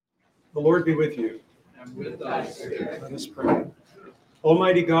The Lord be with you. And with thy spirit. Let us pray.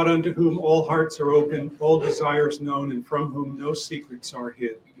 Almighty God, unto whom all hearts are open, all desires known, and from whom no secrets are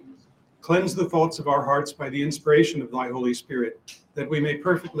hid, cleanse the thoughts of our hearts by the inspiration of thy Holy Spirit, that we may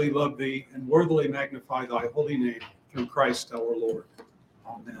perfectly love thee and worthily magnify thy holy name, through Christ our Lord.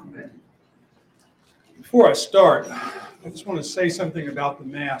 Amen. Before I start, I just want to say something about the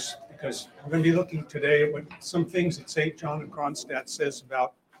Mass, because we're going to be looking today at what some things that St. John of Kronstadt says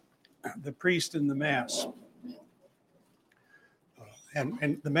about the priest and the Mass.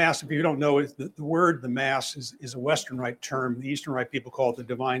 And the Mass, if you don't know, is the word the Mass is a Western Rite term. The Eastern Rite people call it the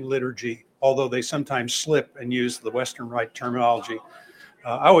Divine Liturgy, although they sometimes slip and use the Western Rite terminology.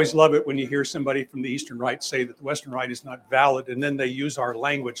 I always love it when you hear somebody from the Eastern Rite say that the Western Rite is not valid, and then they use our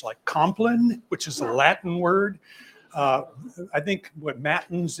language like Compline, which is a Latin word. I think what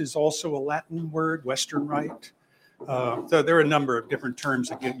Matins is also a Latin word, Western Rite. So there are a number of different terms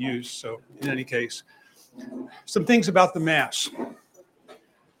that get used. So in any case, some things about the Mass.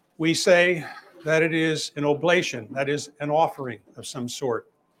 We say that it is an oblation, that is an offering of some sort.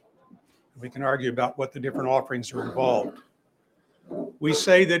 We can argue about what the different offerings are involved. We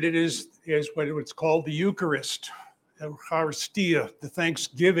say that it is what it's called the Eucharist, Eucharistia, the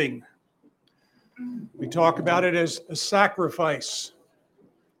thanksgiving. We talk about it as a sacrifice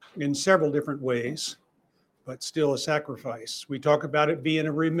in several different ways, but still a sacrifice. We talk about it being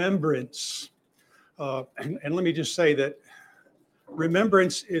a remembrance. And let me just say that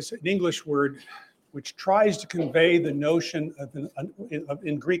remembrance is an English word which tries to convey the notion of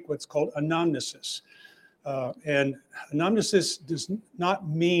in Greek, what's called anamnesis. And anamnesis does not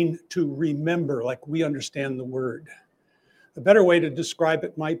mean to remember like we understand the word. A better way to describe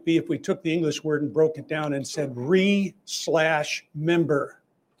it might be if we took the English word and broke it down and said re/member,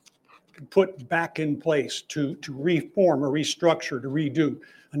 put back in place, to reform or restructure, to redo.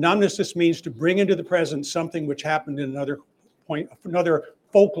 Anamnesis means to bring into the present something which happened in another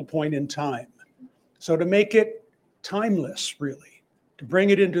focal point in time. So to make it timeless, really, to bring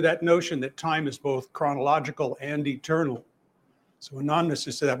it into that notion that time is both chronological and eternal. So anamnesis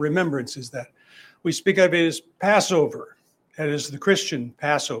is that, remembrance is that. We speak of it as Passover, that is the Christian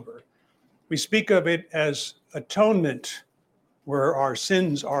Passover. We speak of it as atonement, where our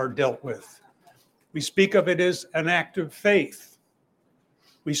sins are dealt with. We speak of it as an act of faith.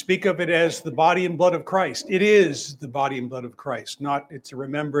 We speak of it as the body and blood of Christ. It is the body and blood of Christ, not it's a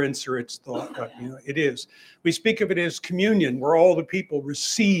remembrance or it's the, it is. We speak of it as communion, where all the people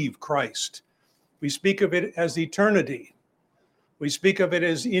receive Christ. We speak of it as eternity. We speak of it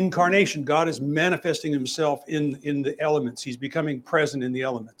as incarnation. God is manifesting himself in the elements. He's becoming present in the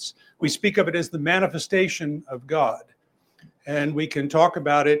elements. We speak of it as the manifestation of God. And we can talk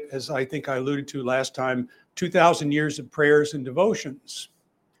about it, as I think I alluded to last time, 2,000 years of prayers and devotions.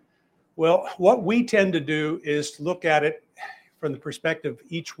 Well, what we tend to do is to look at it from the perspective of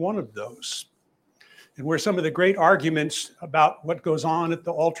each one of those. And where some of the great arguments about what goes on at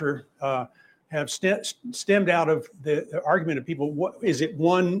the altar have stemmed out of the argument of people, what is it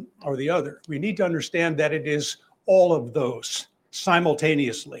one or the other? We need to understand that it is all of those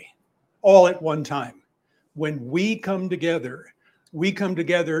simultaneously, all at one time. When we come together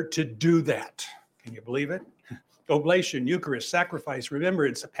to do that. Can you believe it? Oblation, Eucharist, sacrifice,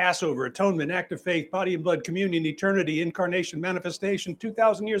 remembrance, Passover, atonement, act of faith, body and blood, communion, eternity, incarnation, manifestation,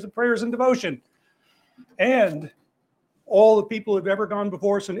 2,000 years of prayers and devotion. And all the people who have ever gone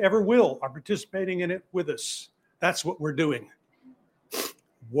before us and ever will are participating in it with us. That's what we're doing.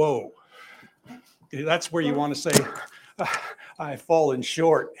 Whoa. That's where you want to say, I've fallen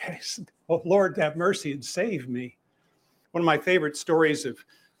short. Oh, Lord, have mercy and save me. One of my favorite stories of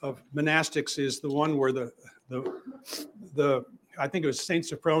monastics is the one where the I think it was Saint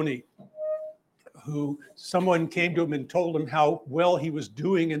Sophrony, who someone came to him and told him how well he was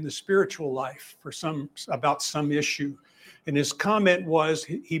doing in the spiritual life about some issue. And his comment was,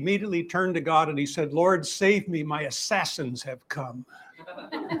 he immediately turned to God and he said, Lord, save me, my assassins have come.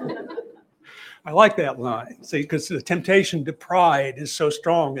 I like that line, see, because the temptation to pride is so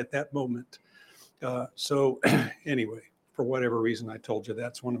strong at that moment. So anyway, for whatever reason, I told you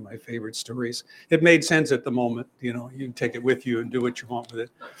that's one of my favorite stories. It made sense at the moment. You can take it with you and do what you want with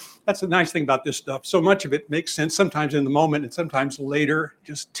it. That's the nice thing about this stuff. So much of it makes sense sometimes in the moment and sometimes later.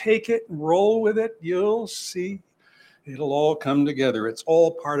 Just take it and roll with it. You'll see. It'll all come together. It's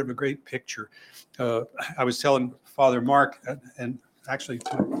all part of a great picture. I was telling Father Mark, and actually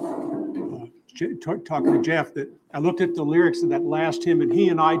talking to Jeff, that I looked at the lyrics of that last hymn, and he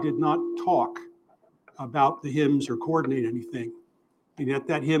and I did not talk about the hymns or coordinate anything. And yet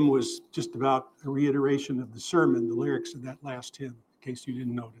that hymn was just about a reiteration of the sermon, the lyrics of that last hymn, in case you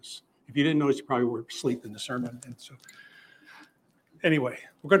didn't notice. If you didn't notice, you probably were asleep in the sermon. And so, anyway,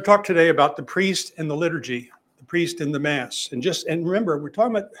 we're going to talk today about the priest and the liturgy, the priest and the Mass. And remember, we're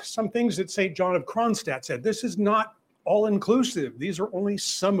talking about some things that St. John of Kronstadt said. This is not all inclusive. These are only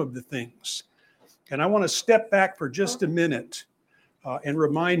some of the things. And I want to step back for just a minute and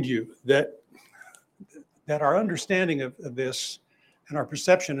remind you that our understanding of this and our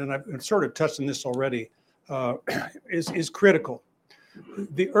perception, and I've sort of touched on this already, is critical.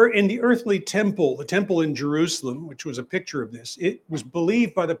 In the earthly temple, the temple in Jerusalem, which was a picture of this, it was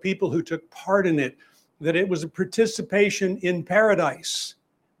believed by the people who took part in it that it was a participation in paradise,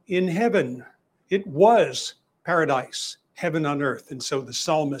 in heaven. It was paradise, heaven on earth. And so the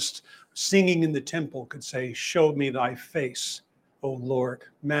psalmist singing in the temple could say, "Show me thy face, O Lord,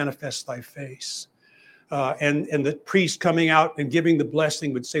 manifest thy face." And the priest coming out and giving the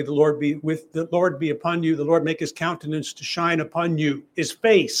blessing would say, the Lord be upon you, the Lord make his countenance to shine upon you, his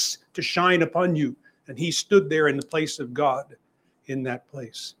face to shine upon you. And he stood there in the place of God in that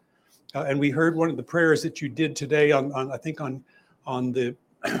place. And we heard one of the prayers that you did today on the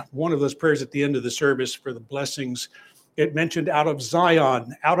one of those prayers at the end of the service for the blessings. It mentioned out of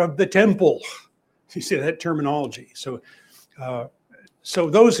Zion, out of the temple. You see that terminology. So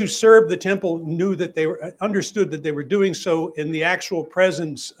those who served the temple knew that understood that they were doing so in the actual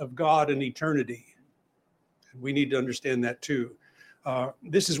presence of God in eternity. We need to understand that too.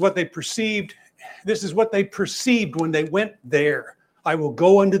 This is what they perceived. This is what they perceived when they went there. I will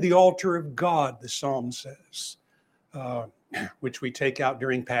go unto the altar of God, the psalm says, which we take out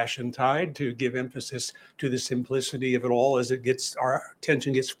during Passiontide to give emphasis to the simplicity of it all as our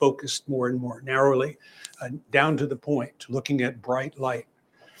attention gets focused more and more narrowly, down to the point, looking at bright light.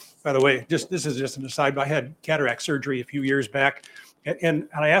 By the way, this is just an aside, but I had cataract surgery a few years back, and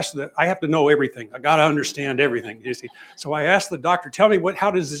I asked I have to know everything. I got to understand everything, you see. So I asked the doctor, tell me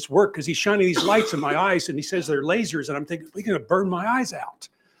how does this work? Because he's shining these lights in my eyes, and he says they're lasers, and I'm thinking, we're going to burn my eyes out.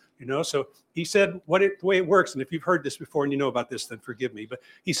 So he said the way it works, and if you've heard this before and you know about this, then forgive me. But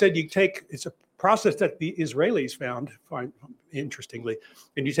he said it's a process that the Israelis found, interestingly,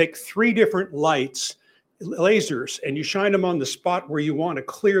 and you take 3 different lasers, and you shine them on the spot where you want to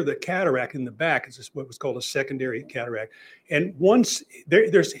clear the cataract in the back. It's just what was called a secondary cataract. And once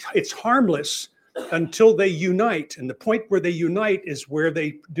it's harmless until they unite, and the point where they unite is where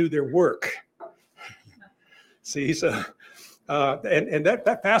they do their work. See, so. And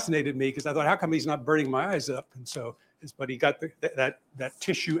that fascinated me because I thought, how come he's not burning my eyes up? And so, but he got that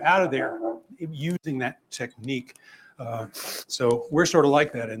tissue out of there using that technique. So we're sort of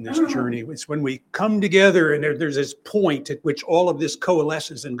like that in this journey. It's when we come together and there's this point at which all of this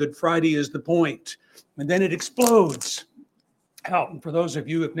coalesces, and Good Friday is the point, and then it explodes out. And for those of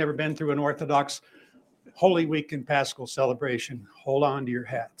you who have never been through an Orthodox Holy Week and Paschal celebration, hold on to your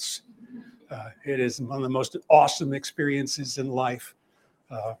hats. It is one of the most awesome experiences in life.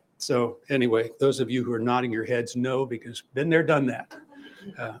 So anyway, those of you who are nodding your heads know, because been there, done that.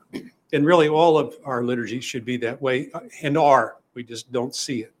 And really all of our liturgies should be that way, and we just don't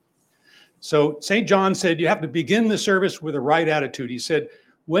see it. So St. John said you have to begin the service with a right attitude. He said,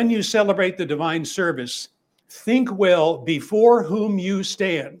 when you celebrate the divine service, think well before whom you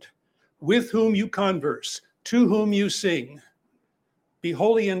stand, with whom you converse, to whom you sing. Be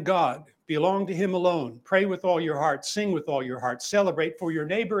holy in God. Belong to him alone. Pray with all your heart. Sing with all your heart. Celebrate for your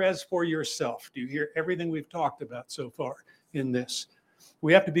neighbor as for yourself. Do you hear everything we've talked about so far in this?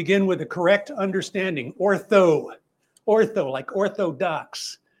 We have to begin with a correct understanding. Ortho, like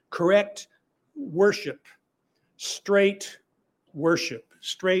orthodox. Correct worship. Straight worship.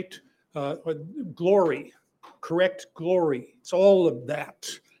 Straight glory. Correct glory. It's all of that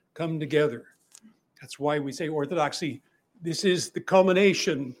come together. That's why we say orthodoxy. This is the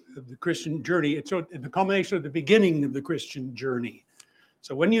culmination of the Christian journey. It's the culmination of the beginning of the Christian journey.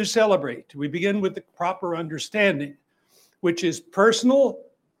 So when you celebrate, we begin with the proper understanding, which is personal.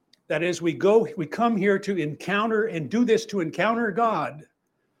 That is, we come here to encounter and do this to encounter God.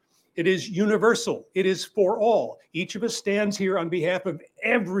 It is universal. It is for all. Each of us stands here on behalf of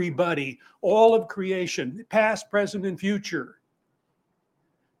everybody, all of creation, past, present, and future.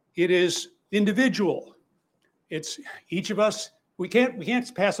 It is individual. It's each of us. We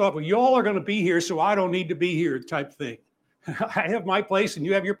can't pass off, well, you all are going to be here, so I don't need to be here type thing. I have my place and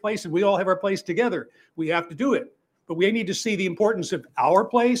you have your place, and we all have our place together. We have to do it. But we need to see the importance of our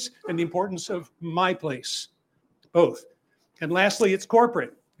place and the importance of my place, both. And lastly, it's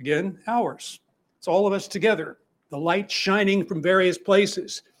corporate. Again, ours. It's all of us together. The light shining from various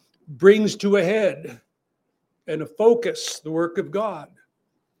places brings to a head and a focus the work of God.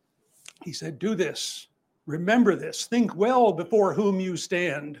 He said, do this. Remember this. Think well before whom you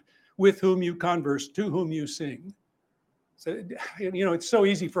stand, with whom you converse, to whom you sing. So, it's so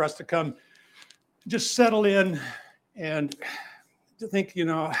easy for us to come, just settle in and to think,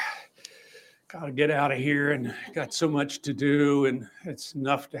 got to get out of here and got so much to do and it's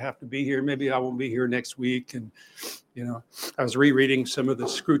enough to have to be here. Maybe I won't be here next week. And, I was rereading some of the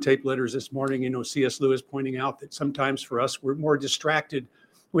Screw Tape Letters this morning, C.S. Lewis pointing out that sometimes for us, we're more distracted.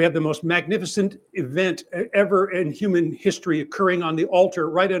 We have the most magnificent event ever in human history occurring on the altar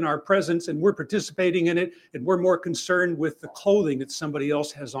right in our presence, and we're participating in it, and we're more concerned with the clothing that somebody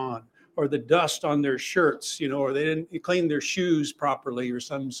else has on, or the dust on their shirts, or they didn't clean their shoes properly or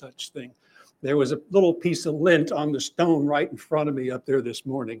some such thing. There was a little piece of lint on the stone right in front of me up there this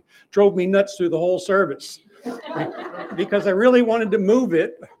morning. Drove me nuts through the whole service because I really wanted to move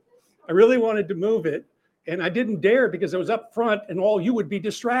it. And I didn't dare because it was up front and all you would be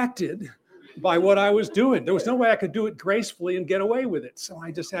distracted by what I was doing. There was no way I could do it gracefully and get away with it. So I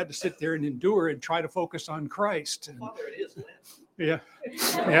just had to sit there and endure and try to focus on Christ. And, Well, there it is, Lynn. yeah.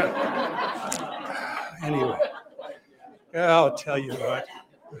 Anyway, I'll tell you what,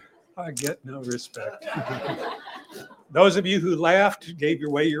 I get no respect. Those of you who laughed gave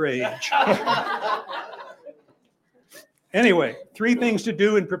away your age. Anyway, 3 things to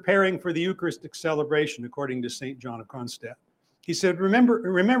do in preparing for the Eucharistic celebration, according to St. John of Kronstadt. He said,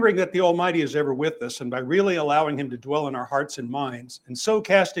 remembering that the Almighty is ever with us, and by really allowing him to dwell in our hearts and minds, and so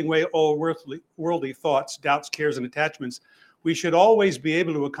casting away all worldly thoughts, doubts, cares, and attachments, we should always be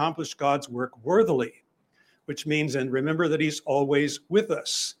able to accomplish God's work worthily, which means, and remember that he's always with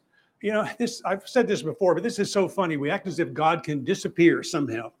us. I've said this before, but this is so funny. We act as if God can disappear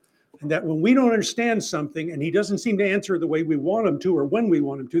somehow. And that when we don't understand something and he doesn't seem to answer the way we want him to or when we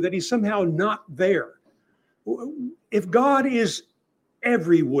want him to, that he's somehow not there. If God is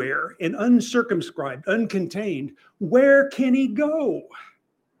everywhere and uncircumscribed, uncontained, where can he go?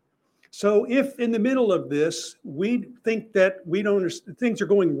 So if in the middle of this, we think that we don't understand, things are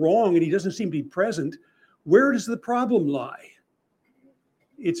going wrong and he doesn't seem to be present, where does the problem lie?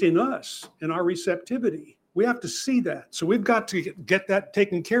 It's in us, in our receptivity. We have to see that. So we've got to get that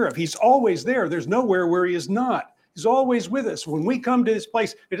taken care of. He's always there. There's nowhere where he is not. He's always with us. When we come to this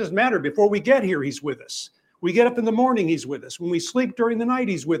place, it doesn't matter. Before we get here, he's with us. We get up in the morning, he's with us. When we sleep during the night,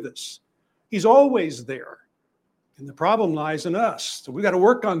 he's with us. He's always there. And the problem lies in us. So we've got to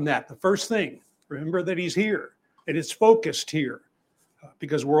work on that. The first thing, remember that he's here. And it's focused here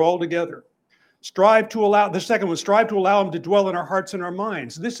because we're all together. Strive to allow him to dwell in our hearts and our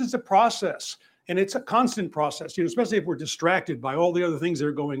minds. This is a process. And it's a constant process, especially if we're distracted by all the other things that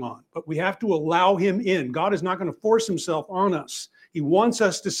are going on. But we have to allow him in. God is not going to force himself on us. He wants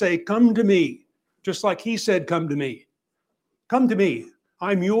us to say, come to me, just like he said, come to me. Come to me.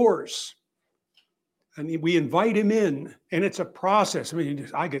 I'm yours. And we invite him in, and it's a process.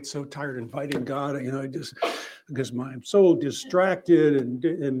 I get so tired inviting God, because I'm so distracted,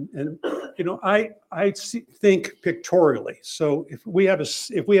 and I think pictorially. So if we have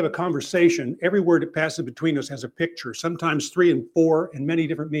a conversation, every word that passes between us has a picture, sometimes 3 and 4, and many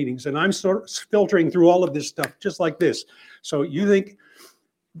different meanings. And I'm sort of filtering through all of this stuff just like this. So you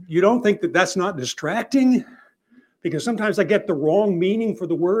don't think that that's not distracting? Because sometimes I get the wrong meaning for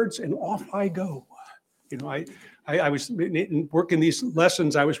the words, and off I go. I was working these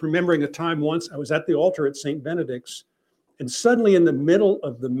lessons. I was remembering a time once I was at the altar at St. Benedict's, and suddenly in the middle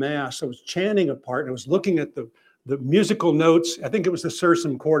of the Mass, I was chanting a part, and I was looking at the musical notes. I think it was the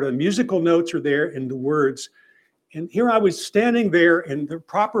Sursum Corda. The musical notes are there in the words. And here I was standing there in the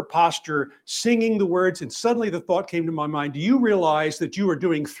proper posture, singing the words, and suddenly the thought came to my mind, do you realize that you are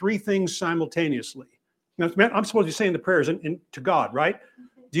doing 3 things simultaneously? Now, I'm supposed to be saying the prayers to God, right?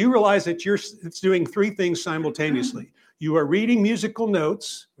 Do you realize that it's doing 3 things simultaneously? You are reading musical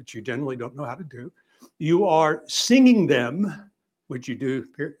notes, which you generally don't know how to do. You are singing them, which you do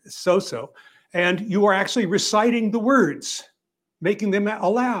so-so, and you are actually reciting the words, making them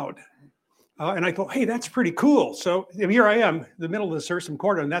aloud. And I thought, hey, that's pretty cool. So here I am, in the middle of the Sursum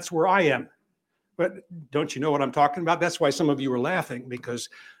Corda, and that's where I am. But don't you know what I'm talking about? That's why some of you are laughing, because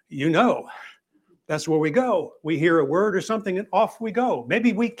that's where we go. We hear a word or something and off we go.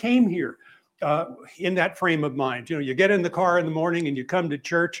 Maybe we came here in that frame of mind. You get in the car in the morning and you come to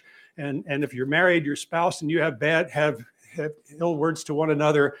church, and if you're married, your spouse, and you have ill words to one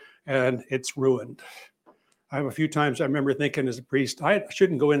another, and it's ruined. I have a few times I remember thinking as a priest, I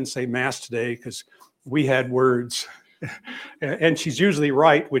shouldn't go in and say Mass today because we had words. And she's usually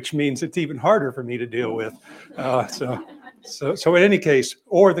right, which means it's even harder for me to deal with. So in any case,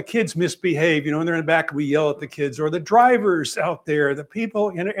 or the kids misbehave, and they're in the back, we yell at the kids, or the drivers out there, the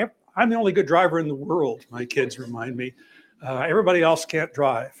people, I'm the only good driver in the world, my kids remind me. Everybody else can't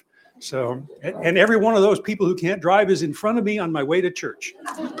drive. So, and every one of those people who can't drive is in front of me on my way to church.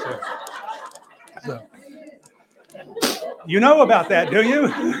 So, you know about that, do you?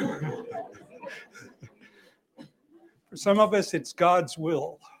 For some of us, it's God's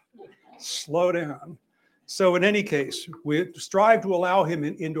will. Slow down. So in any case, we strive to allow him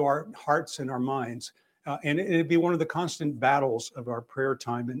into our hearts and our minds. And it'd be one of the constant battles of our prayer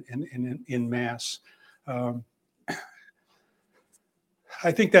time in Mass.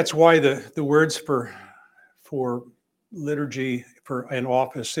 I think that's why the words for liturgy and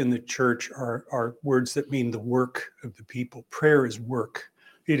office in the church are words that mean the work of the people. Prayer is work.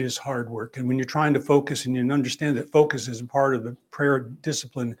 It is hard work. And when you're trying to focus and you understand that focus is a part of the prayer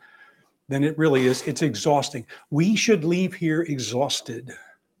discipline, then it really is. It's exhausting. We should leave here exhausted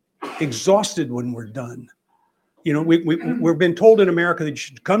when we're done. You know, we've been told in America that you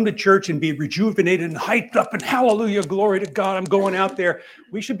should come to church and be rejuvenated and hyped up and hallelujah, glory to God, I'm going out there.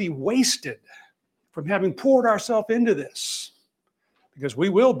 We should be wasted from having poured ourselves into this, because we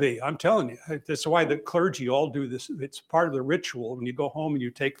will be, I'm telling you. That's why the clergy all do this. It's part of the ritual when you go home and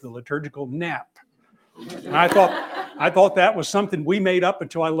you take the liturgical nap. And I thought that was something we made up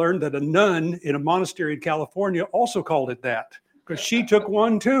until I learned that a nun in a monastery in California also called it that, because she took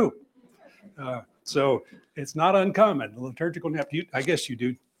one too. So it's not uncommon. The liturgical nap. I guess you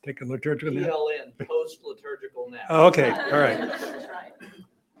do take a liturgical nap. PLN, post-liturgical nap. Oh, okay, all right.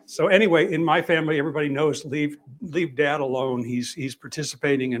 So anyway, in my family, everybody knows leave Dad alone. He's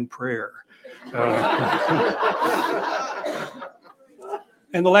participating in prayer.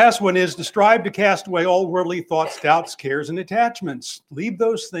 And the last one is to strive to cast away all worldly thoughts, doubts, cares, and attachments. Leave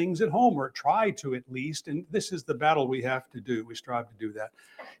those things at home, or try to at least. And this is the battle we have to do. We strive to do that.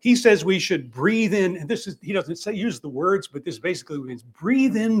 He says we should breathe in, and he doesn't use the words, but this basically means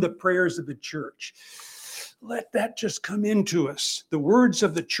breathe in the prayers of the church. Let that just come into us. The words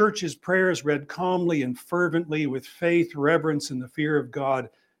of the church's prayers, read calmly and fervently with faith, reverence, and the fear of God,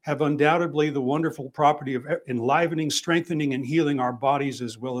 have undoubtedly the wonderful property of enlivening, strengthening, and healing our bodies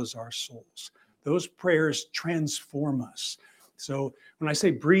as well as our souls. Those prayers transform us. So when I say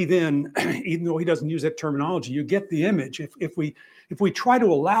breathe in, even though he doesn't use that terminology, you get the image. If we try to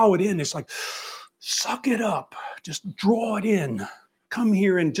allow it in, it's like, suck it up, just draw it in. Come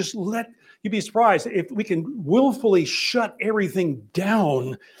here and just you'd be surprised if we can willfully shut everything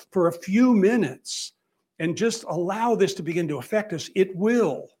down for a few minutes and just allow this to begin to affect us. It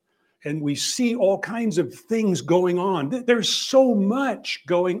will. And we see all kinds of things going on. There's so much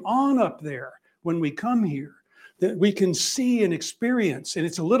going on up there when we come here that we can see and experience. And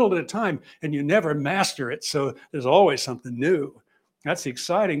it's a little at a time, and you never master it. So there's always something new. That's the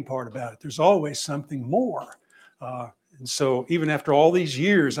exciting part about it. There's always something more. And so even after all these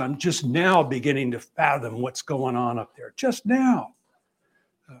years, I'm just now beginning to fathom what's going on up there. Just now.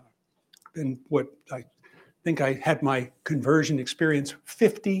 And what I think I had my conversion experience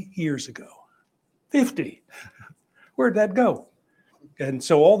 50 years ago. 50. Where'd that go? And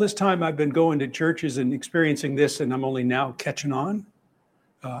so all this time I've been going to churches and experiencing this, and I'm only now catching on,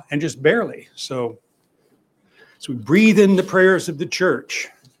 and just barely. So we breathe in the prayers of the church.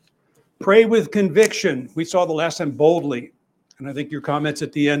 Pray with conviction. We saw the last time boldly, and I think your comments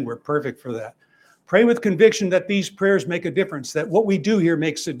at the end were perfect for that. Pray with conviction that these prayers make a difference, that what we do here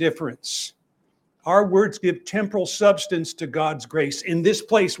makes a difference. Our words give temporal substance to God's grace in this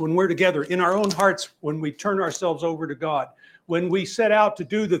place when we're together, in our own hearts, when we turn ourselves over to God. When we set out to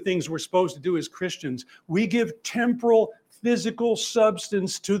do the things we're supposed to do as Christians, we give temporal, physical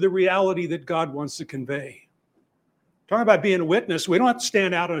substance to the reality that God wants to convey. Talking about being a witness, we don't have to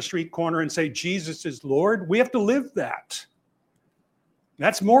stand out on a street corner and say, Jesus is Lord. We have to live that.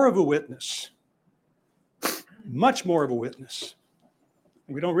 That's more of a witness. Much more of a witness.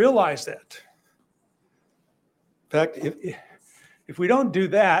 We don't realize that. In fact, if we don't do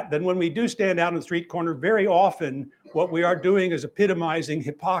that, then when we do stand out on the street corner, very often what we are doing is epitomizing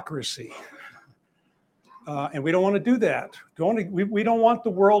hypocrisy. And we don't want to do that. We don't want the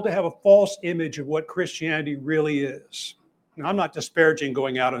world to have a false image of what Christianity really is. Now, I'm not disparaging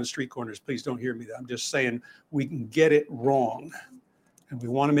going out on the street corners. Please don't hear me. I'm just saying we can get it wrong. And we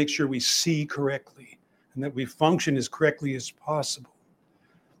want to make sure we see correctly and that we function as correctly as possible.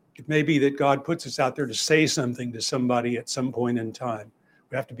 It may be that God puts us out there to say something to somebody at some point in time.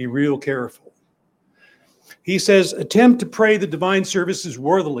 We have to be real careful. He says, attempt to pray the divine services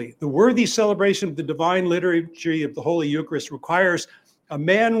worthily. The worthy celebration of the divine liturgy of the Holy Eucharist requires a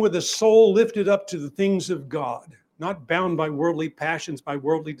man with a soul lifted up to the things of God, not bound by worldly passions, by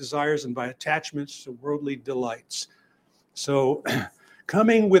worldly desires, and by attachments to worldly delights. So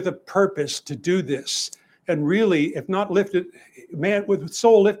coming with a purpose to do this. and really, if not lifted, man, with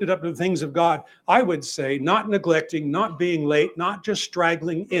soul lifted up to the things of God, I would say not neglecting, not being late, not just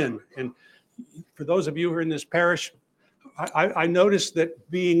straggling in. And for those of you who are in this parish, I noticed that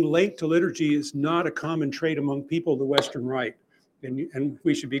being late to liturgy is not a common trait among people of the Western Rite, and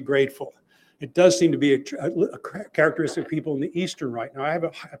we should be grateful. It does seem to be a characteristic of people in the Eastern Rite. Now, I have a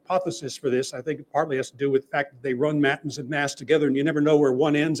hypothesis for this. I think it partly has to do with the fact that they run matins and mass together, and you never know where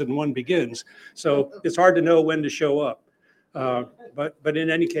one ends and one begins. So it's hard to know when to show up. But in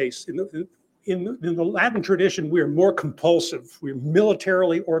any case, in the Latin tradition, we are more compulsive. We're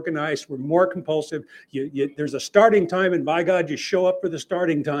militarily organized. We're more compulsive. There's a starting time, and by God, you show up for the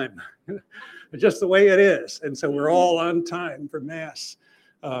starting time. It's just the way it is. And so we're all on time for Mass.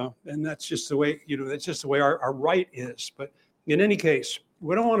 And that's just the way, that's just the way our rite is. But in any case,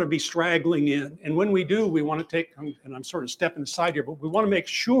 we don't want to be straggling in. And when we do, we want to take, and I'm sort of stepping aside here, but we want to make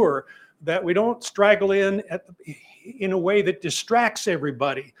sure that we don't straggle in in a way that distracts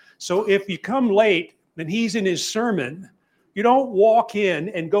everybody. So if you come late and he's in his sermon, you don't walk in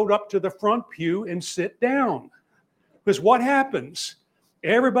and go up to the front pew and sit down. Because what happens?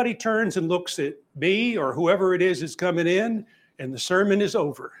 Everybody turns and looks at me or whoever it is coming in, and the sermon is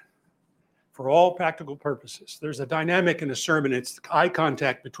over for all practical purposes. There's a dynamic in a sermon. It's eye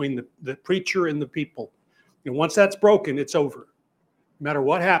contact between the preacher and the people. And once that's broken, it's over. No matter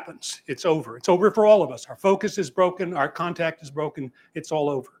what happens, it's over. It's over for all of us. Our focus is broken. Our contact is broken. It's all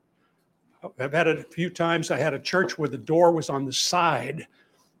over. I've had it a few times. I had a church where the door was on the side.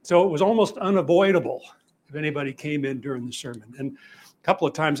 So it was almost unavoidable if anybody came in during the sermon. And a couple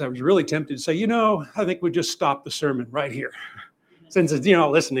of times I was really tempted to say, I think we just stop the sermon right here. Since it's,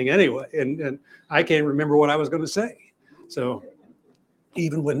 listening anyway. And I can't remember what I was going to say. So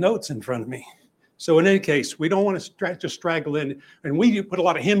even with notes in front of me. So in any case, we don't want to just straggle in. And we put a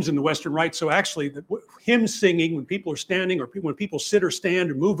lot of hymns in the Western Rite. So actually, the hymn singing when people are standing or when people sit or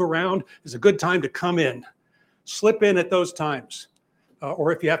stand or move around is a good time to come in. Slip in at those times.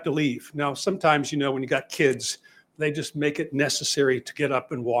 Or if you have to leave. Now, sometimes, when you got kids, they just make it necessary to get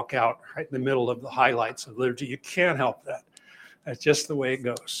up and walk out right in the middle of the highlights of liturgy. You can't help that. That's just the way it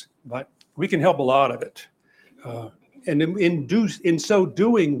goes. But we can help a lot of it. And in so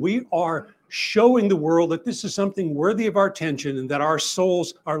doing, we are showing the world that this is something worthy of our attention and that our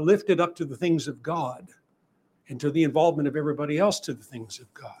souls are lifted up to the things of God and to the involvement of everybody else to the things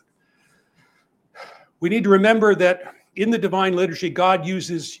of God. We need to remember that in the divine liturgy, God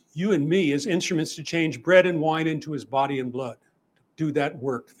uses you and me as instruments to change bread and wine into his body and blood, to do that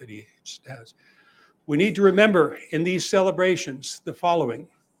work that he has. We need to remember in these celebrations the following.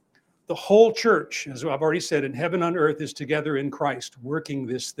 The whole church, as I've already said, in heaven and earth is together in Christ, working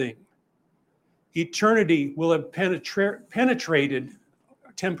this thing. Eternity will have penetrated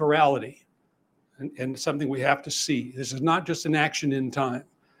temporality, and something we have to see. This is not just an action in time.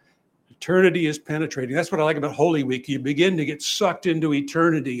 Eternity is penetrating. That's what I like about Holy Week. You begin to get sucked into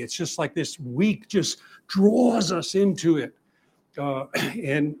eternity. It's just like this week just draws us into it.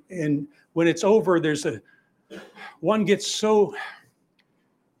 And when it's over, one gets so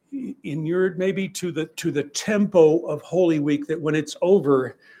inured maybe to the tempo of Holy Week that when it's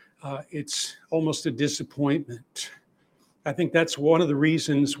over, it's almost a disappointment. I think that's one of the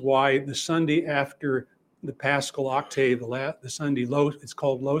reasons why the Sunday after the Paschal Octave, the Sunday low, it's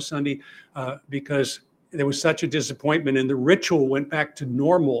called Low Sunday, because there was such a disappointment and the ritual went back to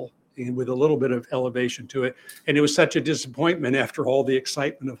normal and with a little bit of elevation to it. And it was such a disappointment after all the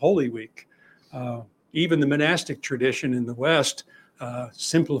excitement of Holy Week. Even the monastic tradition in the West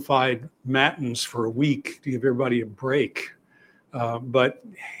simplified matins for a week to give everybody a break. But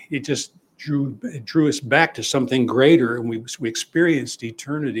it just drew us back to something greater, and we experienced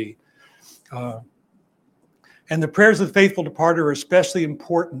eternity. And the prayers of the faithful departed are especially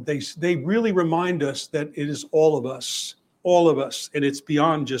important. They really remind us that it is all of us, and it's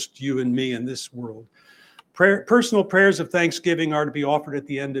beyond just you and me in this world. Personal prayers of thanksgiving are to be offered at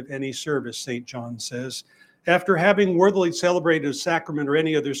the end of any service, St. John says. After having worthily celebrated a sacrament or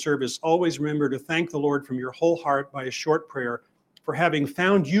any other service, always remember to thank the Lord from your whole heart by a short prayer for having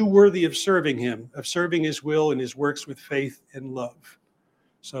found you worthy of serving him, of serving his will and his works with faith and love.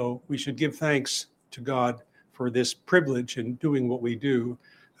 So we should give thanks to God for this privilege in doing what we do.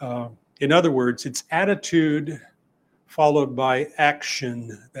 In other words, it's attitude followed by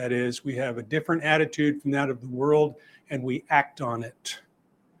action. That is, we have a different attitude from that of the world and we act on it.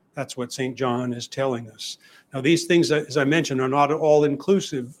 That's what St. John is telling us. Now, these things, as I mentioned, are not all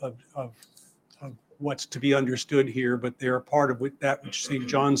inclusive of what's to be understood here, but they're a part of that which St.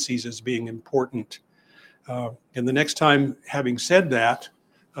 John sees as being important. And the next time, having said that,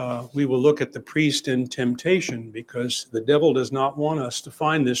 we will look at the priest in temptation, because the devil does not want us to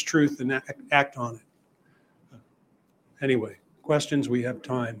find this truth and act on it. Anyway, questions? We have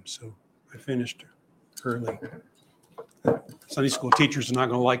time, so I finished early. Sunday school teachers are not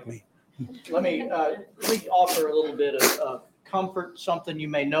going to like me. Let me offer a little bit of comfort, something you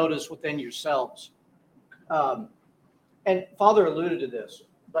may notice within yourselves. And Father alluded to this,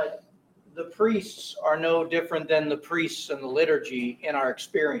 but the priests are no different than the priests in the liturgy in our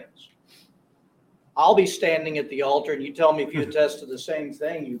experience. I'll be standing at the altar, and you tell me if you attest to the same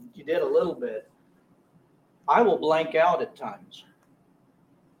thing. You did a little bit. I will blank out at times.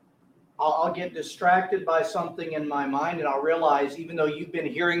 I'll get distracted by something in my mind, and I'll realize, even though you've been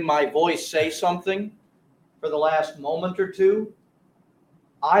hearing my voice say something for the last moment or two,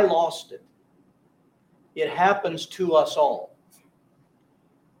 I lost it. It happens to us all.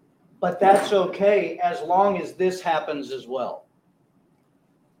 But that's okay as long as this happens as well.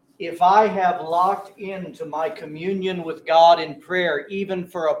 If I have locked into my communion with God in prayer, even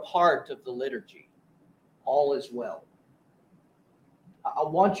for a part of the liturgy, all is well. I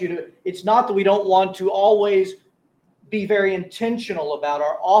want you to, it's not that we don't want to always be very intentional about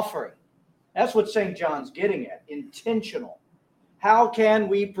our offering. That's what St. John's getting at, intentional. How can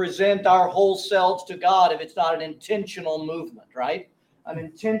we present our whole selves to God if it's not an intentional movement, right? An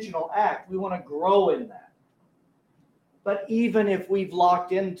intentional act. We want to grow in that. But even if we've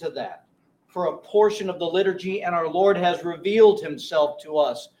locked into that for a portion of the liturgy and our Lord has revealed himself to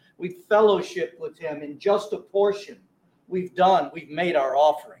us, we've fellowshiped with him in just a portion. We've made our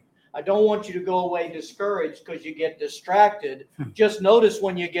offering. I don't want you to go away discouraged because you get distracted. Just notice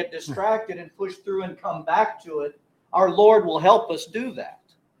when you get distracted and push through and come back to it, our Lord will help us do that.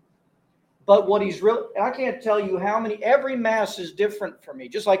 But what he's really, I can't tell you how many, every Mass is different for me.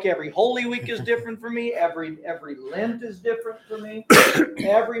 Just like every Holy Week is different for me. Every Lent is different for me.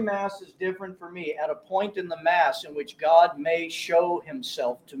 Every Mass is different for me at a point in the Mass in which God may show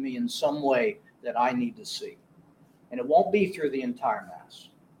himself to me in some way that I need to see. And it won't be through the entire Mass.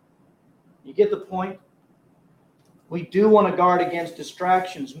 You get the point? We do want to guard against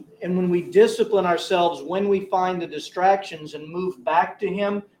distractions. And when we discipline ourselves, when we find the distractions and move back to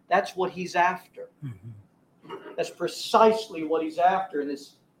him, that's what he's after. Mm-hmm. That's precisely what he's after in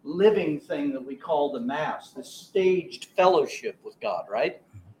this living thing that we call the Mass, this staged fellowship with God, right?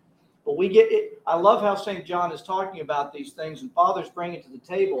 Mm-hmm. But we get it. I love how St. John is talking about these things, and Father's bringing it to the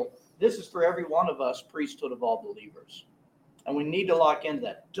table. This is for every one of us, priesthood of all believers. And we need to lock into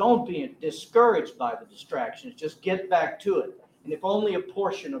that. Don't be discouraged by the distractions. Just get back to it. And if only a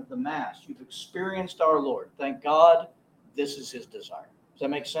portion of the Mass, you've experienced our Lord. Thank God, this is his desire. Does that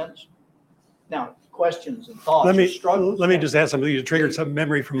make sense? Now, questions and thoughts. Let me just add something. You triggered some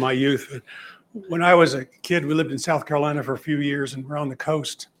memory from my youth. When I was a kid, we lived in South Carolina for a few years, and we're on the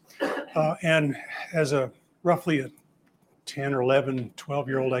coast. And as roughly a 10 or 11,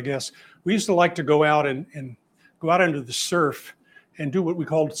 12-year-old, I guess, we used to like to go out and go out into the surf and do what we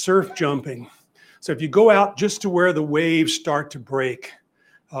called surf jumping. So if you go out just to where the waves start to break,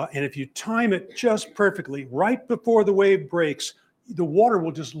 and if you time it just perfectly, right before the wave breaks, the water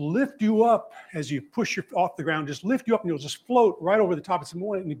will just lift you up as you push off the ground, just lift you up, and you'll just float right over the top. It's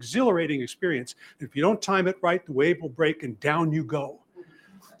more an exhilarating experience. If you don't time it right, the wave will break and down you go.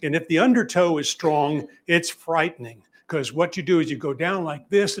 And if the undertow is strong, it's frightening. Because what you do is you go down like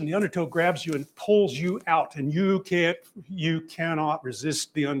this, and the undertow grabs you and pulls you out, and you cannot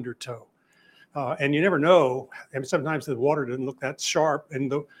resist the undertow. And you never know. And sometimes the water doesn't look that sharp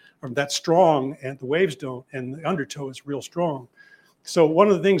or that strong, and the waves don't, and the undertow is real strong. So one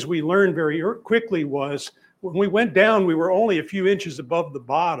of the things we learned very quickly was when we went down, we were only a few inches above the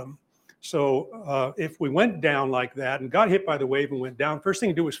bottom. So if we went down like that and got hit by the wave and went down, first thing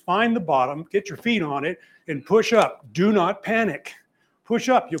to do is find the bottom, get your feet on it, and push up. Do not panic. Push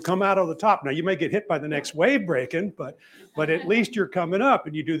up. You'll come out of the top. Now, you may get hit by the next wave breaking, but at least you're coming up,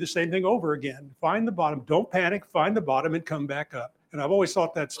 and you do the same thing over again. Find the bottom. Don't panic. Find the bottom and come back up. And I've always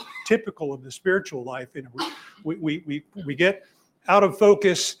thought that's typical of the spiritual life. You know, we get out of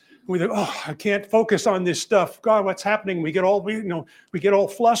focus. We think, oh, I can't focus on this stuff. God, what's happening? We get all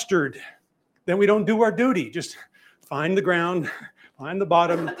flustered. Then we don't do our duty. Just find the ground, find the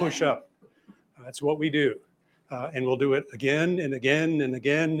bottom, and push up. That's what we do. And we'll do it again and again and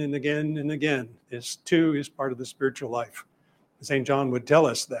again and again and again. This too is part of the spiritual life. St. John would tell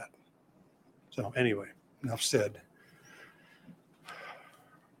us that. So anyway, enough said.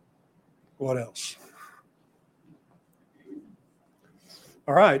 What else?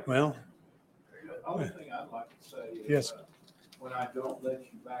 All right, well. The only thing I'd like to say is, Yes. when I don't let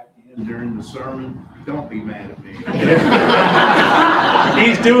you back in during the sermon, don't be mad at me.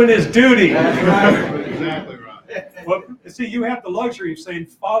 He's doing his duty. That's right. Exactly right. Well, see, you have the luxury of saying,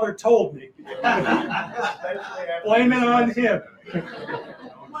 Father told me. Blame it on him.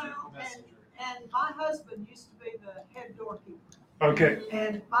 Well, and my husband used to be the head doorkeeper. Okay.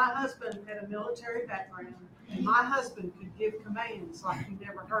 And my husband had a military background. And my husband could give commands like you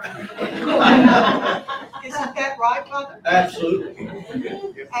never heard of. Isn't that right, Father? Absolutely.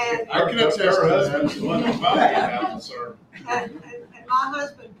 And, I can attest to that. That's one about the sermon. and my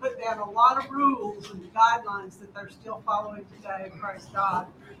husband put down a lot of rules and guidelines that they're still following today, praise God.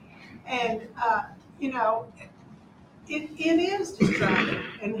 And, you know, it is distracting.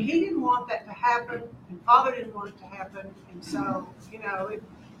 And he didn't want that to happen, and Father didn't want it to happen. And so, you know,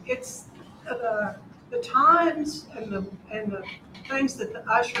 it's the times and the things that the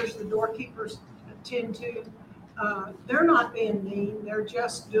ushers, the doorkeepers tend to, they're not being mean. They're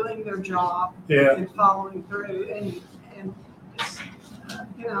just doing their job and following through. And it's,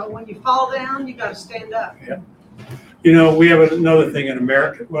 you know, when you fall down, you got to stand up. Yeah. You know, we have another thing in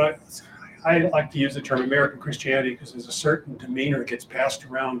America. Well, I like to use the term American Christianity because there's a certain demeanor that gets passed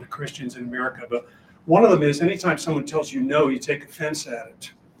around to Christians in America. But one of them is anytime someone tells you no, you take offense at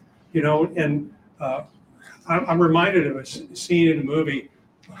it. You know, and I'm reminded of a scene in a movie.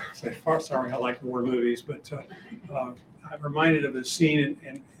 Sorry, I like war movies, but I'm reminded of a scene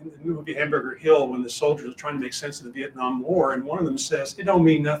in the movie Hamburger Hill when the soldiers are trying to make sense of the Vietnam War, and one of them says, "It don't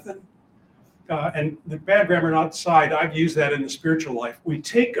mean nothing." And the bad grammar not aside, I've used that in the spiritual life. We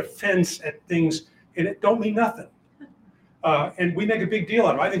take offense at things, and it don't mean nothing. And we make a big deal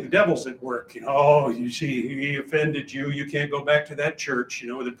out of it. I think the devil's at work. You know, oh, you see, he offended you. You can't go back to that church. You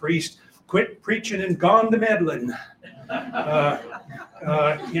know, the priest quit preaching and gone to meddling.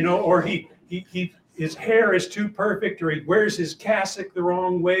 You know, or he his hair is too perfect, or he wears his cassock the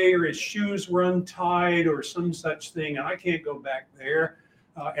wrong way, or his shoes were untied, or some such thing. And I can't go back there.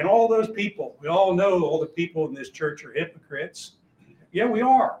 And all those people, we all know all the people in this church are hypocrites. Yeah, we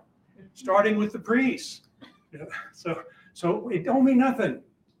are, starting with the priests. You know, so it don't mean nothing.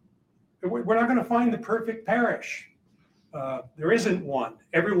 We're not going to find the perfect parish. There isn't one.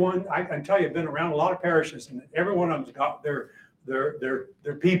 Everyone, I can tell you, I've been around a lot of parishes, and every one of them's got their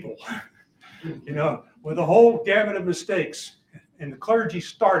people, you know, with a whole gamut of mistakes. And the clergy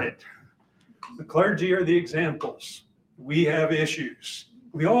started. The clergy are the examples. We have issues.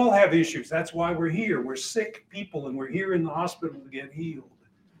 We all have issues. That's why we're here. We're sick people, and we're here in the hospital to get healed.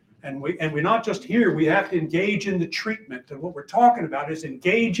 And we're not just here. We have to engage in the treatment. And what we're talking about is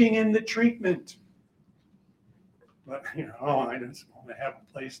engaging in the treatment. But, you know, I just want to have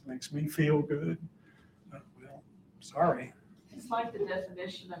a place that makes me feel good. Well, sorry. It's like the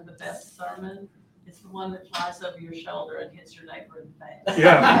definition of the best sermon. It's the one that flies over your shoulder and hits your neighbor in the face.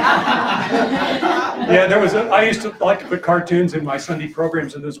 Yeah. Yeah, I used to like to put cartoons in my Sunday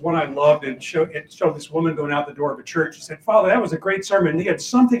programs, and there's one I loved, and it showed this woman going out the door of a church. She said, "Father, that was a great sermon. He had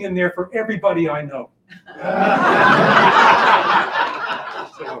something in there for everybody I know."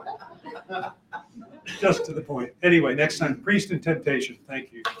 So, just to the point. Anyway, next time, Priest in Temptation.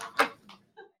 Thank you.